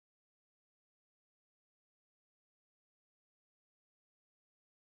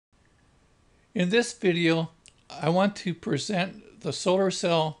In this video, I want to present the solar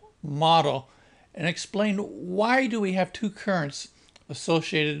cell model and explain why do we have two currents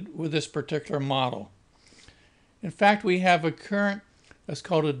associated with this particular model. In fact, we have a current that's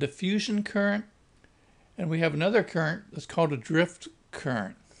called a diffusion current, and we have another current that's called a drift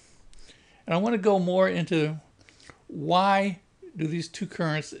current. And I want to go more into why do these two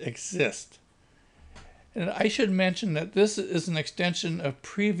currents exist. And I should mention that this is an extension of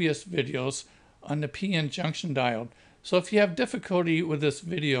previous videos on the p-n junction diode. So if you have difficulty with this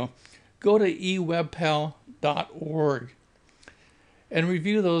video, go to ewebpal.org and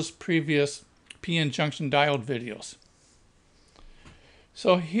review those previous p-n junction diode videos.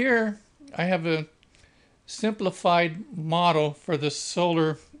 So here I have a simplified model for the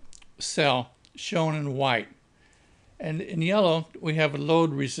solar cell shown in white. And in yellow, we have a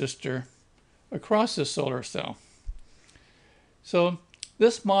load resistor across the solar cell. So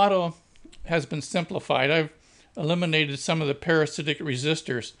this model has been simplified. I've eliminated some of the parasitic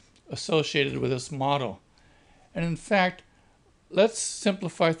resistors associated with this model. And in fact, let's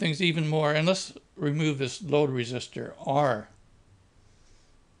simplify things even more, and let's remove this load resistor, R.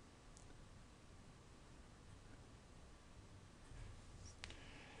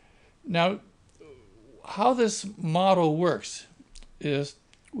 Now, how this model works is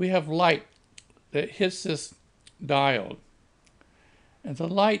we have light that hits this diode, and the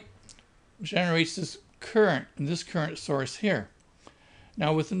light generates this current in this current source here.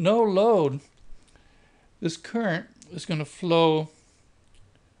 Now with no load, this current is going to flow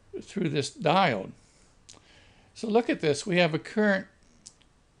through this diode. So look at this. We have a current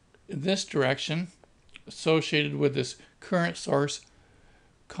in this direction associated with this current source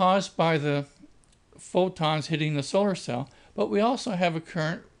caused by the photons hitting the solar cell, but we also have a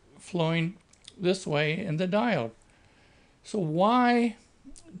current flowing this way in the diode. So why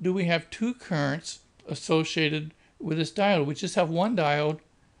do we have two currents associated with this diode? We just have one diode,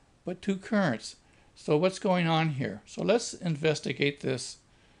 but two currents. So what's going on here? So let's investigate this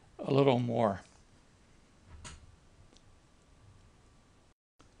a little more.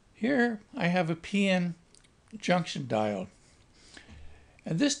 Here I have a p-n junction diode.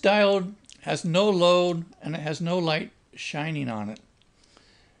 And this diode has no load and it has no light shining on it.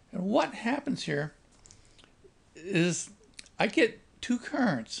 And what happens here is I get two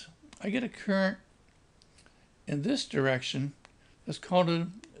currents. I get a current in this direction that's called a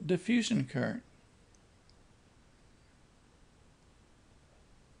diffusion current.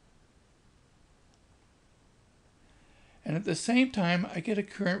 And at the same time, I get a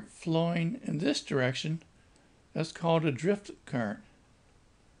current flowing in this direction that's called a drift current.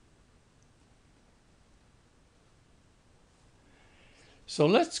 So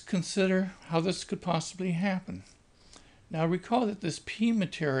let's consider how this could possibly happen. Now recall that this P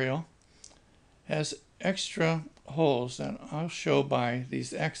material has extra holes that I'll show by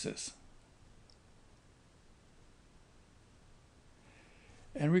these X's.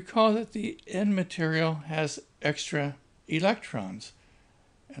 And recall that the N material has extra electrons,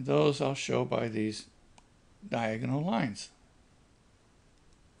 and those I'll show by these diagonal lines.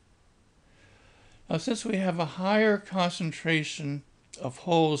 Now since we have a higher concentration of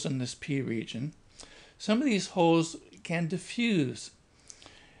holes in this P region, some of these holes can diffuse.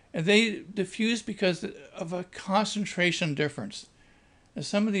 And they diffuse because of a concentration difference. And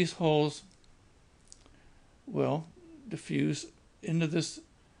some of these holes will diffuse into this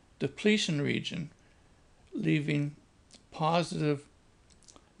depletion region, leaving positive,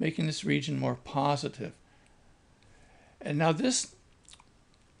 making this region more positive. And now this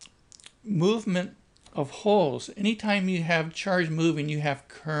movement of holes, anytime you have charge moving, you have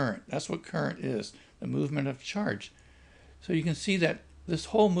current. That's what current is, the movement of charge. So you can see that this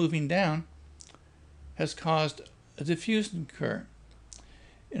hole moving down has caused a diffusion current.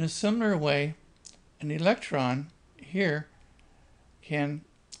 In a similar way, an electron here can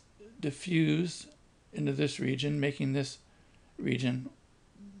diffuse into this region, making this region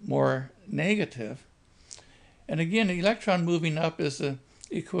more negative. And again, the electron moving up is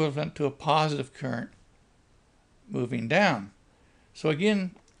equivalent to a positive current moving down. So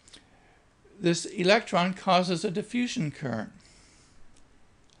again, this electron causes a diffusion current.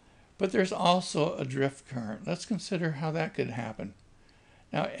 But there's also a drift current. Let's consider how that could happen.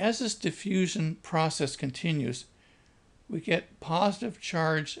 Now, as this diffusion process continues, we get positive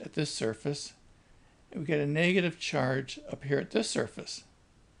charge at this surface, and we get a negative charge up here at this surface.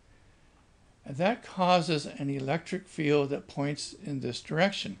 And that causes an electric field that points in this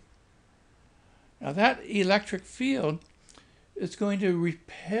direction. Now that electric field is going to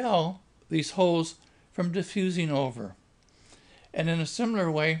repel these holes from diffusing over. And in a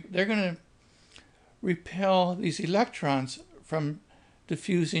similar way, they're going to repel these electrons from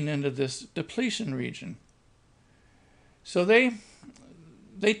diffusing into this depletion region. So they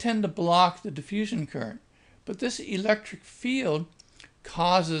tend to block the diffusion current. But this electric field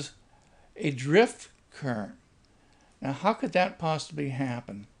causes a drift current. Now, how could that possibly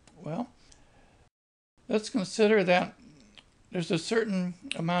happen? Well, let's consider that there's a certain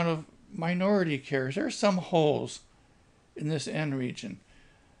amount of minority carriers. There are some holes in this N region.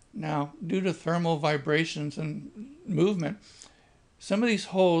 Now, due to thermal vibrations and movement, some of these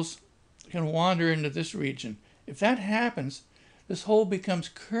holes can wander into this region. If that happens, this hole becomes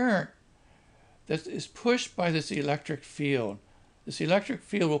current that is pushed by this electric field. This electric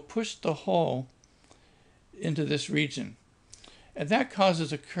field will push the hole into this region. And that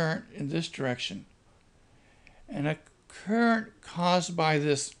causes a current in this direction. And a current caused by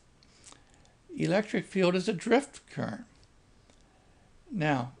this electric field is a drift current.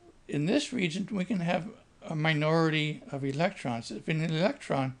 Now, in this region, we can have a minority of electrons. If an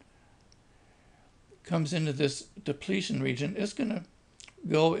electron comes into this depletion region, it's going to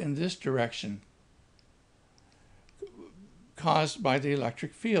go in this direction, caused by the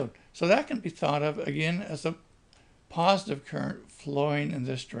electric field. So that can be thought of, again, as a positive current flowing in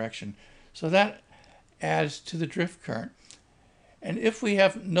this direction. So that adds to the drift current. And if we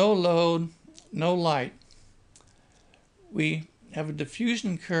have no load, no light, we have a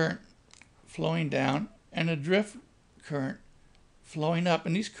diffusion current flowing down and a drift current flowing up.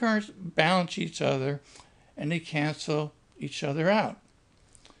 And these currents balance each other and they cancel each other out.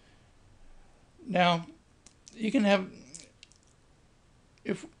 Now, you can have,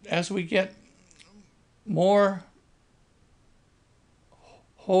 as we get more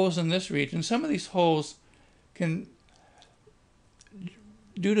holes in this region, some of these holes can,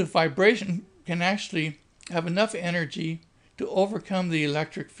 due to vibration, can actually have enough energy to overcome the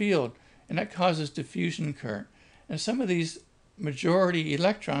electric field, and that causes diffusion current. And some of these majority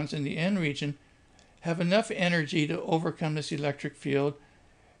electrons in the N region have enough energy to overcome this electric field,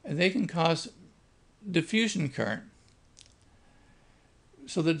 and they can cause diffusion current.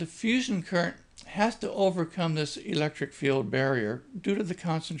 So the diffusion current has to overcome this electric field barrier due to the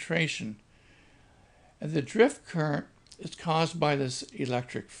concentration. And the drift current is caused by this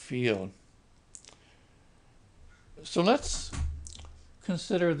electric field. So let's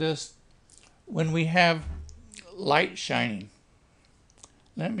consider this when we have light shining.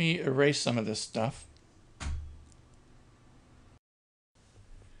 Let me erase some of this stuff.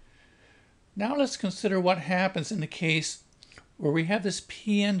 Now let's consider what happens in the case where we have this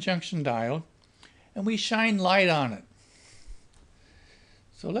PN junction diode and we shine light on it.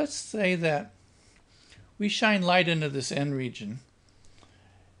 So let's say that we shine light into this N region,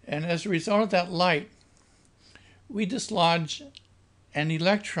 and as a result of that light, we dislodge an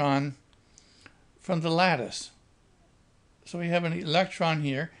electron from the lattice. So we have an electron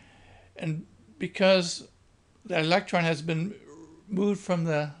here, and because the electron has been moved from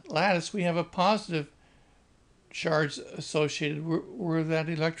the lattice, we have a positive charge associated where that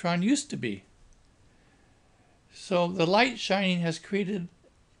electron used to be. So the light shining has created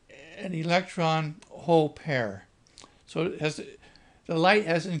an electron hole pair. So the light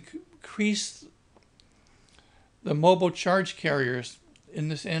has increased the mobile charge carriers in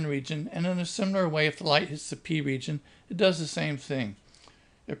this N region, and in a similar way, if the light hits the P region, it does the same thing.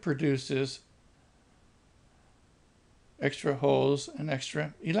 It produces extra holes and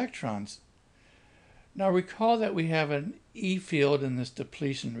extra electrons. Now recall that we have an E field in this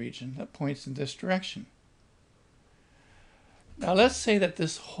depletion region that points in this direction. Now let's say that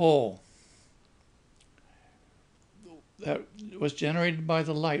this hole that was generated by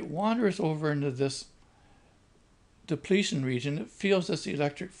the light wanders over into this depletion region. It feels this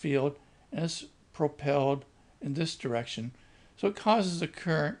electric field and is propelled in this direction. So it causes a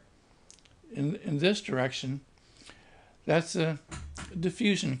current in this direction. That's a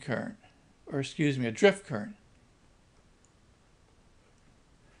diffusion current, or excuse me, a drift current.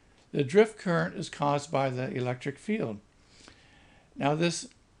 The drift current is caused by the electric field. Now this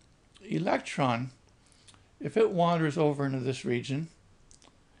electron, if it wanders over into this region,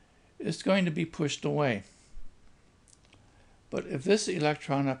 it's going to be pushed away. But if this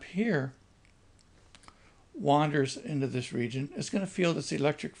electron up here wanders into this region, it's going to feel this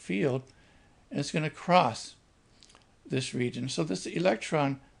electric field and it's going to cross this region. So this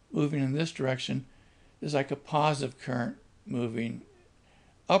electron moving in this direction is like a positive current moving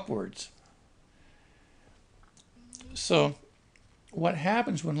upwards. So what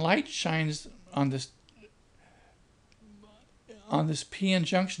happens when light shines on this PN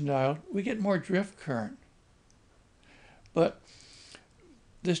junction diode, we get more drift current. But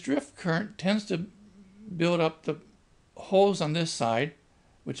this drift current tends to build up the holes on this side,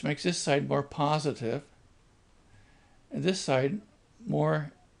 which makes this side more positive, and this side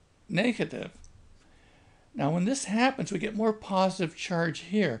more negative. Now when this happens, we get more positive charge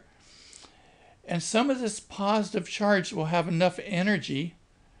here. And some of this positive charge will have enough energy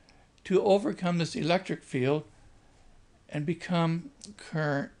to overcome this electric field and become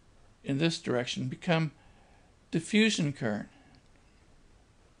current in this direction, become diffusion current.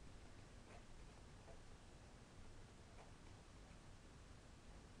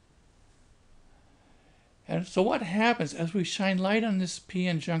 And so what happens as we shine light on this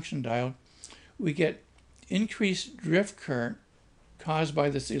PN junction diode, we get increased drift current caused by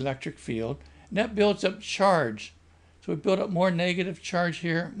this electric field, and that builds up charge. So we build up more negative charge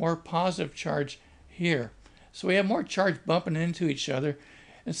here, more positive charge here. So we have more charge bumping into each other,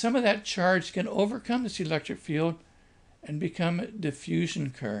 and some of that charge can overcome this electric field and become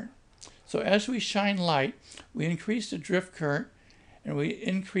diffusion current. So as we shine light, we increase the drift current and we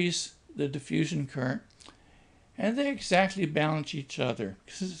increase the diffusion current, and they exactly balance each other.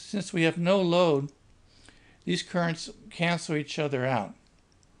 Since we have no load, these currents cancel each other out.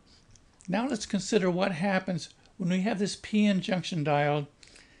 Now let's consider what happens when we have this PN junction diode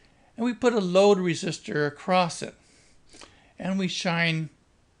and we put a load resistor across it and we shine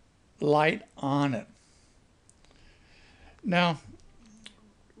light on it. Now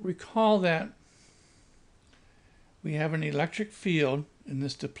recall that we have an electric field in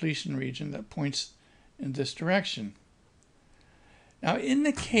this depletion region that points in this direction. Now in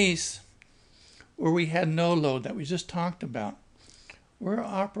the case where we had no load that we just talked about, we're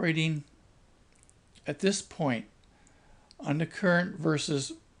operating at this point on the current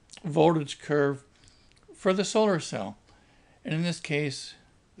versus voltage curve for the solar cell. And in this case,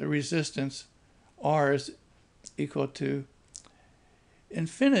 the resistance R is equal to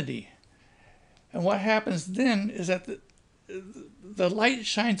infinity. And what happens then is that the light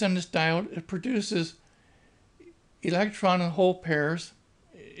shines on this diode. It produces electron and hole pairs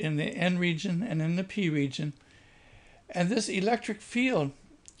in the N region and in the P region. And this electric field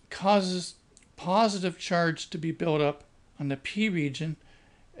causes positive charge to be built up on the P region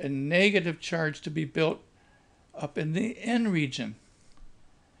and negative charge to be built up in the N region.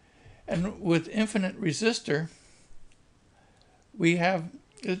 And with infinite resistor, we have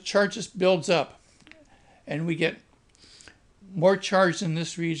the charge just builds up and we get more charge in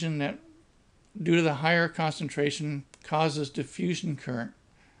this region that, due to the higher concentration, causes diffusion current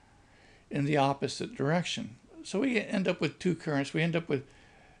in the opposite direction. So we end up with two currents. We end up with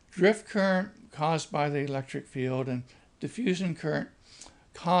drift current caused by the electric field and diffusion current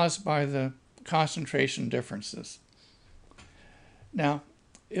caused by the concentration differences. Now,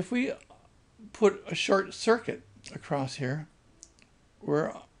 if we put a short circuit across here,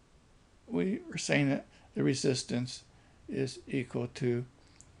 we're saying that the resistance is equal to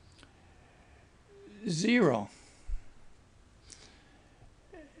 0.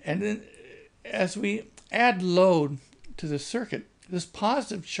 And then as we add load to the circuit, this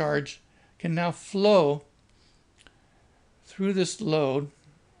positive charge can now flow through this load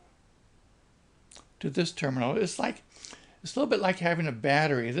to this terminal. It's a little bit like having a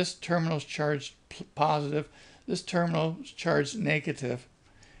battery. This terminal is charged positive, this terminal is charged negative.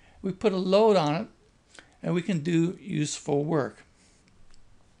 We put a load on it and we can do useful work.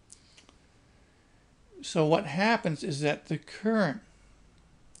 So what happens is that the current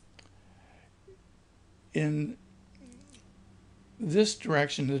in this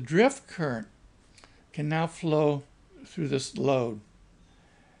direction, the drift current, can now flow through this load.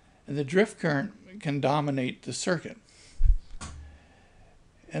 And the drift current can dominate the circuit.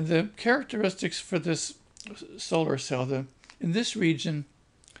 And the characteristics for this solar cell, in this region,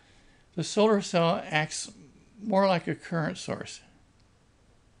 the solar cell acts more like a current source.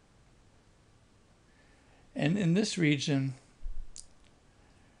 And in this region,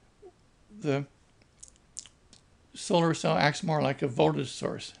 the solar cell acts more like a voltage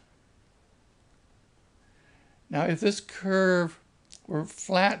source. Now, if this curve were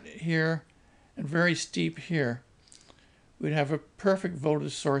flat here and very steep here, we'd have a perfect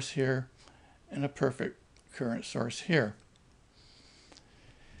voltage source here and a perfect current source here.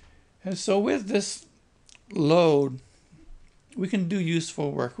 And so with this load, we can do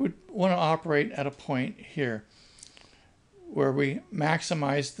useful work. We want to operate at a point here where we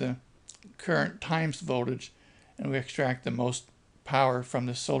maximize the current times voltage and we extract the most power from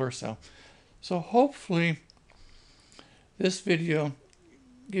the solar cell. So hopefully this video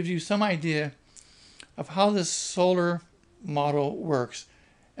gives you some idea of how this solar model works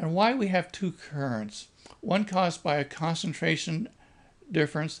and why we have two currents, one caused by a concentration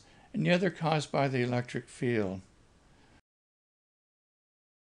difference and the other caused by the electric field.